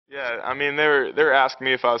Yeah, I mean they were asking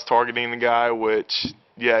me if I was targeting the guy, which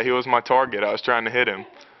yeah, he was my target. I was trying to hit him.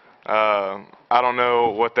 I don't know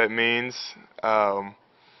what that means. Um,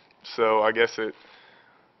 so I guess it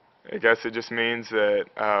just means that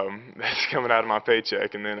that's coming out of my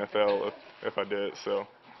paycheck in the NFL if I did it. So.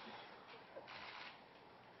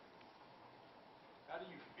 How do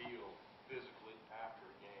you feel physically after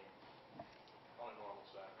a game on a normal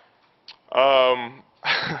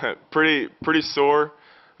Pretty sore.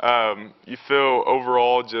 You feel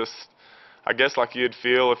overall just, I guess, like you'd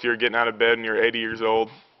feel if you're getting out of bed and you're 80 years old.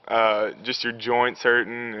 Just your joints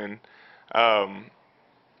hurting and um,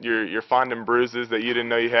 you're finding bruises that you didn't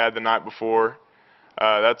know you had the night before.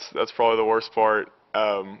 That's probably the worst part.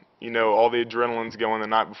 All the adrenaline's going the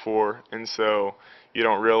night before, and so you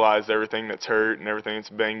don't realize everything that's hurt and everything that's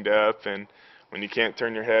banged up, and when you can't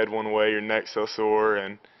turn your head one way, your neck's so sore,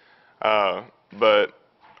 and uh, but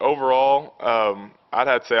overall, I'd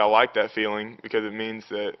have to say I like that feeling because it means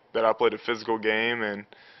that I played a physical game,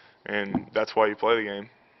 and that's why you play the game.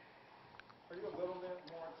 Are you a little bit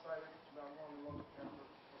more excited about going to Longhorn after what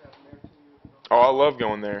happened there 2 years ago? Oh, I love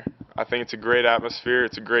going there. I think it's a great atmosphere.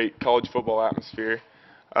 It's a great college football atmosphere.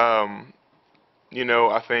 Um,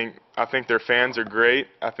 I think their fans are great.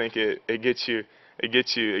 I think it gets you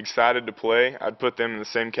excited to play. I'd put them in the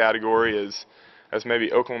same category as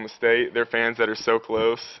maybe Oklahoma State. They're fans that are so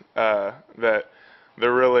close that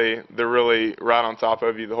they're really right on top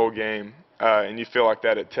of you the whole game, and you feel like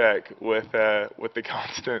that at Tech with the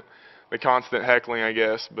constant heckling, I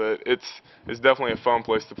guess. But it's definitely a fun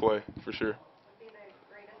place to play for sure. Would be the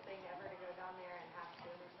greatest thing ever to go down there and have 2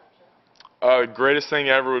 interceptions? Greatest thing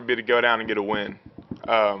ever would be to go down and get a win.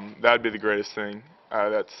 That'd be the greatest thing.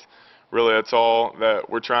 That's all that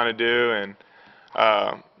we're trying to do, and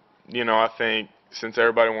uh, I think since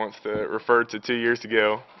everybody wants to refer to 2 years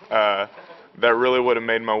ago, that really would have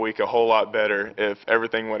made my week a whole lot better if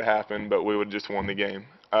everything would have happened, but we would have just won the game.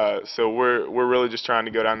 So we're really just trying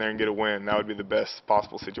to go down there and get a win. That would be the best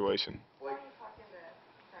possible situation. Were you talking to,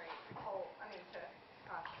 sorry, Cole, I mean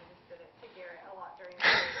gosh, I just did it, to Garrett a lot during the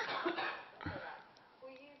game. So bad.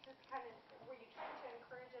 Were you trying to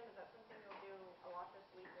encourage him? Is that something you'll do a lot this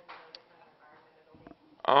week when you know the kind of environment it'll be?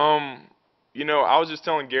 I was just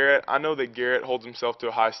telling Garrett. I know that Garrett holds himself to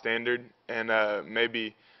a high standard, and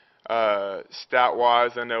maybe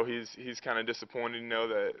stat-wise, I know he's kind of disappointed.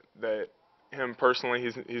 That him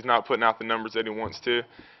personally, he's not putting out the numbers that he wants to,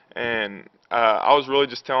 and I was really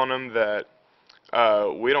just telling him that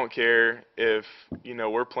we don't care if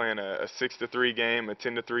we're playing a 6-3 game, a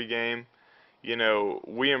 10-3 game.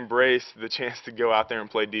 We embrace the chance to go out there and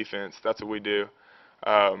play defense. That's what we do.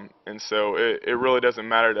 And so it really doesn't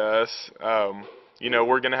matter to us.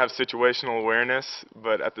 We're going to have situational awareness,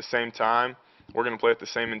 but at the same time, we're going to play at the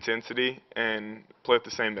same intensity and play at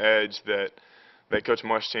the same edge that Coach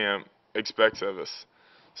Muschamp expects of us.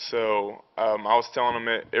 So I was telling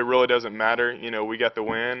them it really doesn't matter. We got the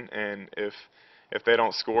win, and if they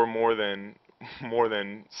don't score more than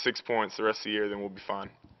 6 points the rest of the year, then we'll be fine.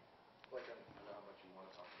 Like, I know how much you want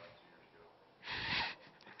to talk about 2 years ago.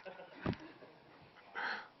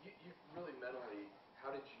 You really mentally,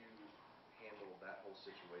 how did you handle that whole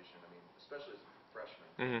situation? I mean, especially as a freshman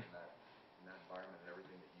Hmm. in that environment and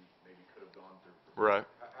everything that you maybe could have gone through. Right.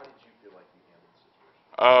 How did you feel like you handled the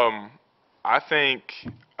situation? I think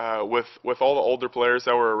with all the older players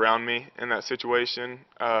that were around me in that situation,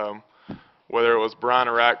 whether it was Brian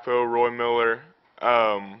Arakpo, Roy Miller,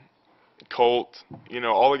 um, Colt,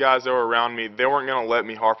 all the guys that were around me, they weren't going to let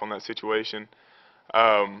me harp on that situation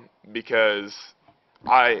because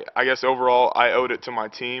I guess overall I owed it to my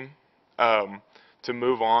team um, to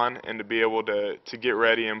move on and to be able to get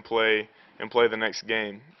ready and play the next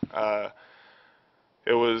game.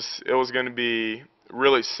 It was going to be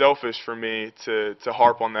really selfish for me to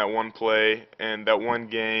harp on that one play and that one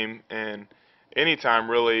game, and anytime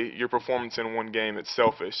really your performance in one game, it's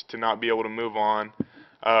selfish to not be able to move on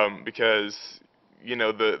because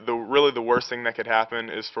the really the worst thing that could happen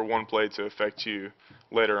is for one play to affect you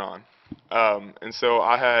later on. And so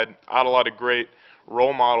I had a lot of great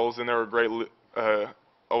role models, and there were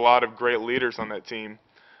a lot of great leaders on that team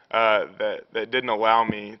that didn't allow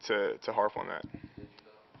me to harp on that. Did you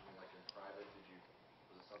though? I mean, like in private, was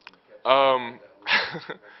it something that kept you Um, that week,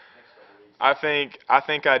 like next couple weeks? I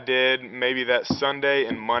think I did maybe that Sunday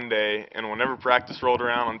and Monday, and whenever practice rolled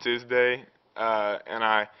around on Tuesday,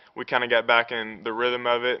 and we kind of got back in the rhythm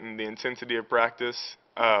of it and the intensity of practice.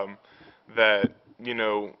 That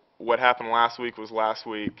what happened last week was last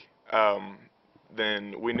week.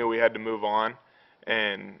 Then we knew we had to move on,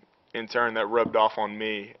 and in turn that rubbed off on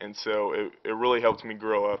me, and so it really helped me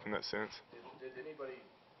grow up in that sense. Did anybody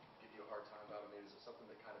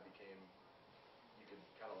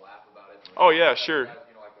could kind of laugh about it? Oh yeah, sure. Guys,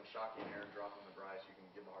 like when Shockey and Aaron drop on the Bryce, you can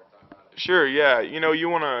give them a hard time about it. Sure, yeah. You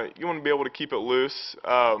wanna be able to keep it loose,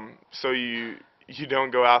 so you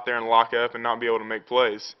don't go out there and lock up and not be able to make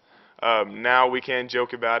plays. Now we can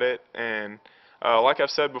joke about it, and like I've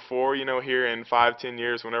said before, here in 5, 10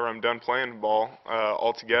 years, whenever I'm done playing ball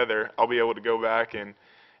altogether, I'll be able to go back and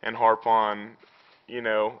harp on,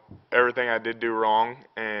 everything I did do wrong,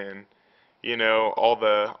 and all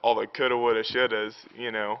the coulda, woulda, shouldas,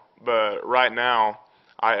 But right now,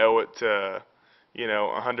 I owe it to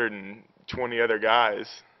 120 other guys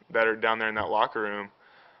that are down there in that locker room.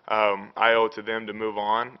 I owe it to them to move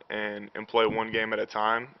on and play one game at a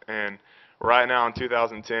time. And right now in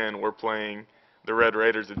 2010, we're playing the Red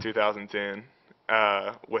Raiders of 2010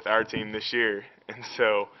 with our team this year. And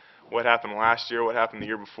so what happened last year, what happened the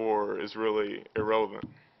year before is really irrelevant.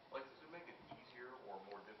 Like, does it make it easier or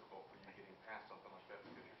more difficult for you getting past something like that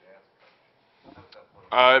because your dad's a coach? How does that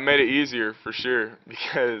play? It made it easier for sure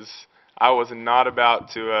because I was not about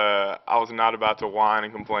to whine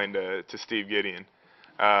and complain to Steve Gideon.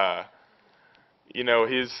 Uh,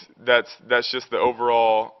 that's just the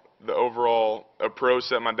overall approach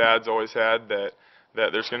that my dad's always had, that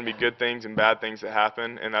there's going to be good things and bad things that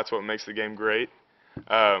happen, and that's what makes the game great.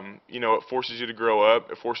 It forces you to grow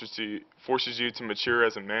up. It forces you to mature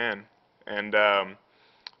as a man, and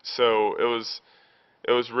so it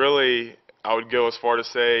was really, I would go as far to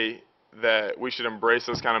say that we should embrace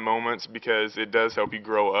those kind of moments because it does help you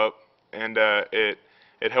grow up, and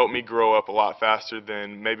it helped me grow up a lot faster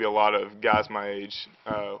than maybe a lot of guys my age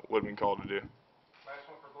would have been called to do. Last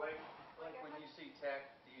one for Blake. Like when you see Tech,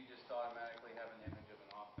 do you just automatically have an image of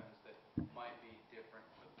an offense that might be different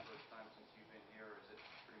for the first time since you've been here, or is it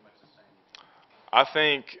pretty much the same?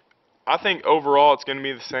 I think overall it's going to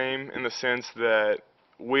be the same in the sense that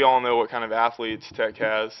we all know what kind of athletes Tech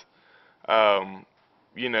has. Um,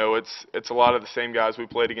 it's a lot of the same guys we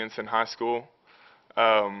played against in high school.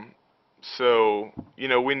 Um, so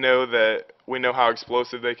we know how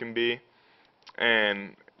explosive they can be,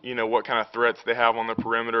 and what kind of threats they have on the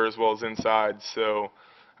perimeter as well as inside. So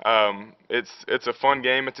it's a fun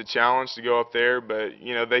game. It's a challenge to go up there, but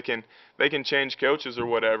they can change coaches or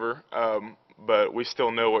whatever. But we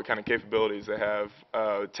still know what kind of capabilities they have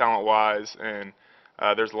talent-wise, and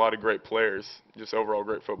there's a lot of great players, just overall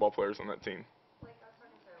great football players on that team. Like, I was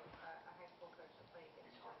talking to a high school coach that played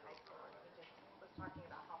against you in high school, and he just was talking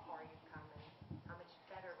about how far you've come and how much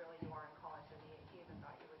better really you are in college than he even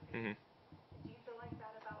thought you would be. Hmm. Do you feel like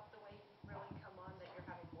that about the way you've really come on, that you're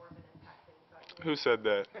having more of an impact than you thought you would? Who said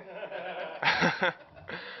that?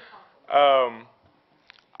 um,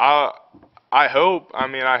 I I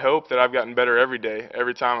hope that I've gotten better every day,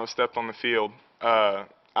 every time I've stepped on the field.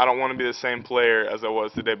 I don't want to be the same player as I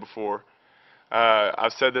was the day before.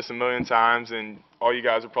 I've said this a million times, and all you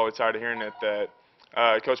guys are probably tired of hearing it, that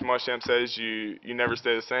Coach Muschamp says you never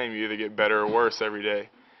stay the same. You either get better or worse every day.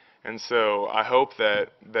 And so I hope that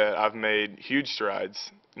I've made huge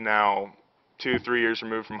strides now, 2, 3 years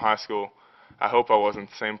removed from high school. I hope I wasn't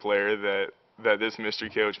the same player that this mystery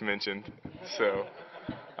coach mentioned. So,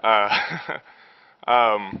 uh,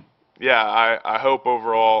 yeah, I hope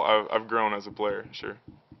overall I've grown as a player, sure.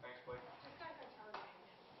 Thanks, Blake.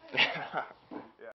 Yeah.